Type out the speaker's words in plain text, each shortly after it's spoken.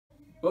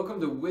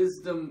Welcome to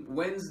Wisdom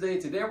Wednesday.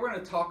 Today we're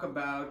going to talk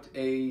about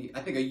I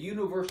think a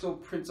universal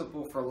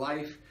principle for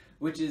life,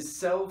 which is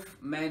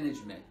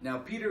self-management. Now,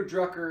 Peter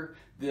Drucker,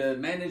 the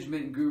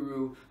management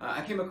guru,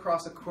 I came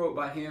across a quote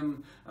by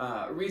him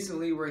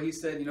recently where he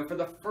said, for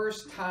the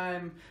first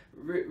time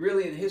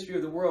really in the history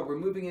of the world, we're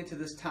moving into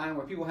this time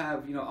where people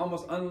have,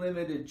 almost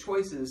unlimited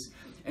choices,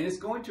 and it's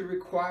going to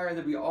require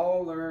that we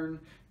all learn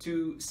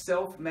to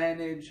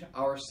self-manage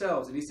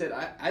ourselves. And he said,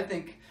 I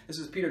think, this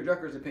is Peter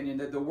Drucker's opinion,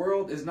 that the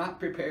world is not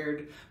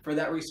prepared for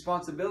that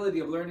responsibility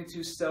of learning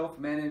to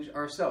self-manage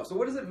ourselves. So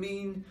what does it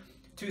mean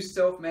to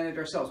self-manage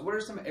ourselves? What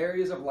are some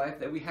areas of life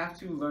that we have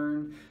to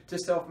learn to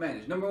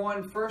self-manage? Number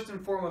one, first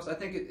and foremost, I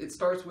think it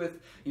starts with,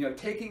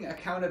 taking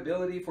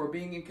accountability for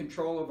being in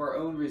control of our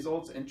own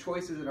results and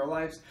choices in our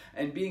lives,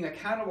 and being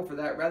accountable for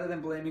that rather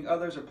than blaming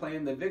others or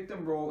playing the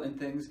victim role in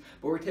things,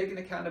 but we're taking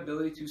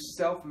accountability to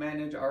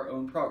self-manage our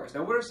own progress.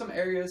 Now, what are some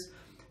areas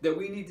that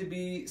we need to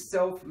be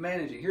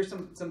self-managing? Here's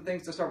some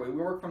things to start with. We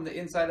work from the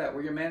inside out,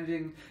 where you're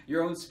managing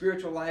your own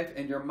spiritual life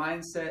and your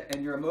mindset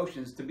and your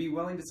emotions, to be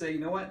willing to say, you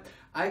know what,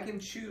 I can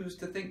choose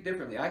to think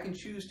differently. I can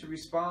choose to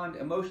respond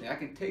emotionally. I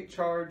can take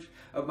charge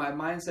of my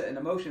mindset and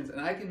emotions,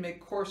 and I can make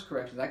course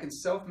corrections. I can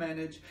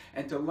self-manage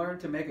and to learn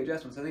to make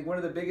adjustments. I think one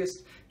of the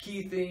biggest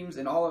key themes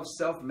in all of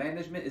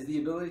self-management is the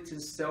ability to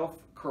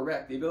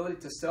self-correct, the ability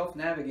to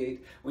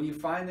self-navigate. When you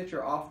find that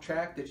you're off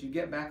track, that you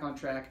get back on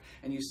track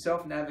and you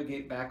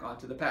self-navigate back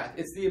onto the path.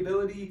 It's the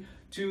ability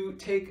to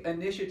take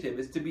initiative.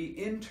 It's to be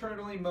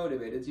internally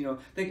motivated.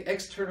 Think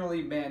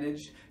externally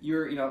managed.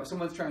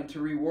 Someone's trying to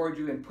reward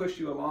you and push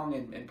you along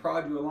and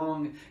prod you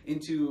along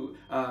into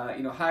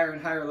higher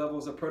and higher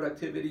levels of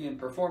productivity and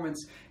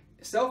performance.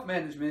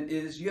 Self-management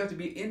is you have to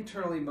be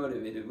internally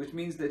motivated, which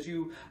means that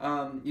you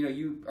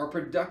are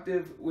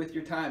productive with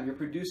your time. You're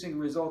producing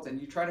results,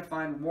 and you try to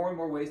find more and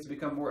more ways to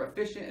become more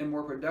efficient and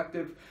more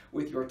productive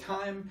with your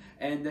time,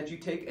 and that you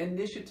take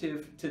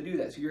initiative to do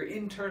that. So you're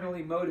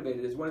internally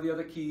motivated is one of the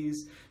other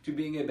keys to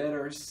being a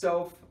better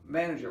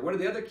self-manager. One of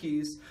the other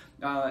keys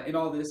in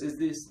all this is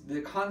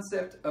the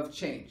concept of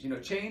change.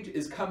 Change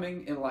is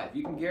coming in life.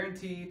 You can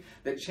guarantee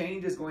that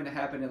change is going to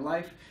happen in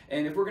life,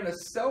 and if we're going to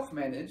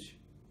self-manage,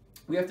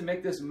 we have to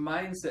make this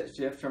mindset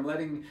shift from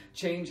letting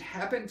change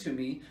happen to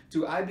me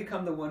to I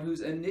become the one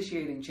who's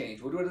initiating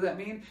change. What does that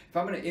mean? If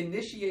I'm going to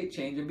initiate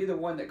change and be the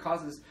one that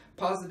causes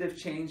positive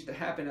change to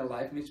happen in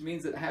life, which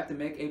means that I have to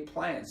make a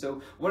plan.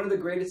 So one of the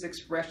greatest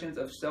expressions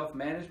of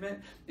self-management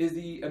is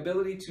the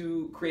ability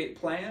to create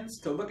plans,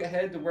 to look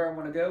ahead to where I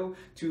want to go,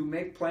 to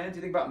make plans.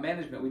 You think about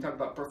management, we talk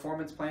about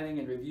performance planning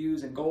and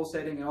reviews and goal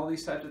setting and all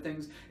these types of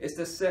things. It's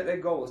to set a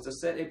goal, it's to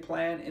set a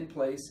plan in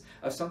place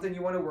of something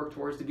you want to work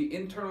towards, to be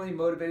internally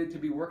motivated to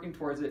be working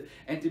towards it,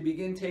 and to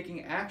begin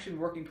taking action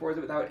working towards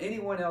it without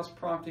anyone else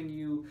prompting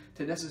you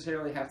to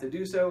necessarily have to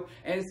do so.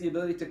 And it's the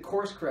ability to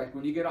course correct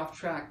when you get off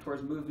track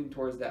towards moving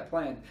towards that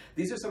plan.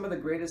 These are some of the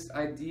greatest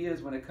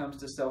ideas when it comes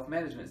to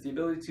self-management. It's the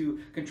ability to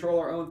control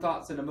our own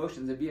thoughts and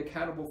emotions and be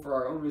accountable for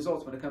our own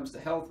results when it comes to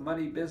health,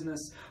 money,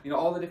 business,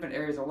 all the different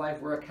areas of life.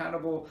 We're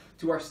accountable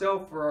to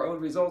ourselves for our own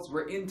results.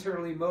 We're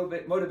internally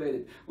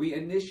motivated. We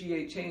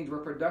initiate change. We're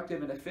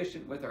productive and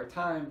efficient with our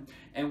time,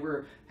 and we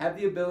have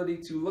the ability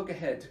to look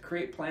ahead, to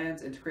create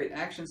plans and to create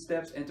action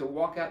steps and to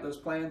walk out those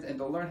plans and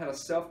to learn how to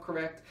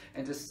self-correct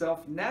and to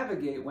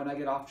self-navigate when I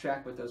get off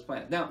track with those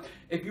plans. Now,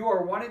 if you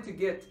are wanting to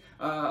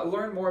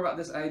learn more about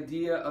this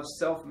idea of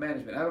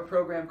self-management, I have a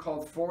program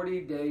called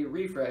 40-Day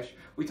Refresh.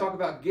 We talk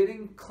about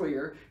getting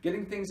clear,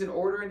 getting things in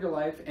order in your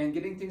life, and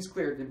getting things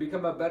clear to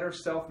become a better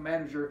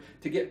self-manager,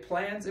 to get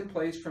plans in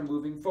place for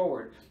moving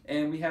forward.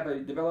 And we have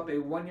develop a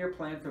one-year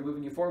plan for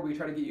moving you forward. We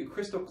try to get you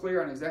crystal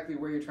clear on exactly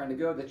where you're trying to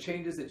go, the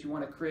changes that you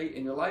want to create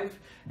in your life,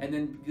 and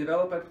then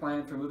develop a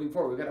plan for moving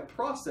forward. We've got a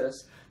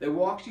process that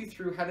walks you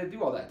through how to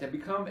do all that, to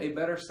become a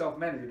better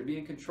self-manager, to be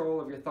in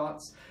control of your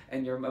thoughts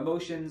and your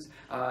emotions,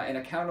 and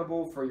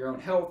accountable for your own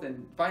health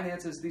and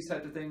finances, these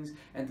types of things,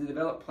 and to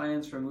develop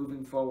plans for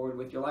moving forward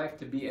with your life,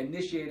 to be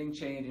initiating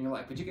change in your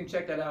life. But you can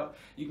check that out.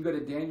 You can go to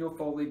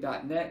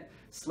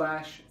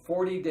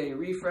danielfoley.net/40-day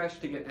refresh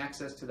to get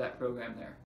access to that program there.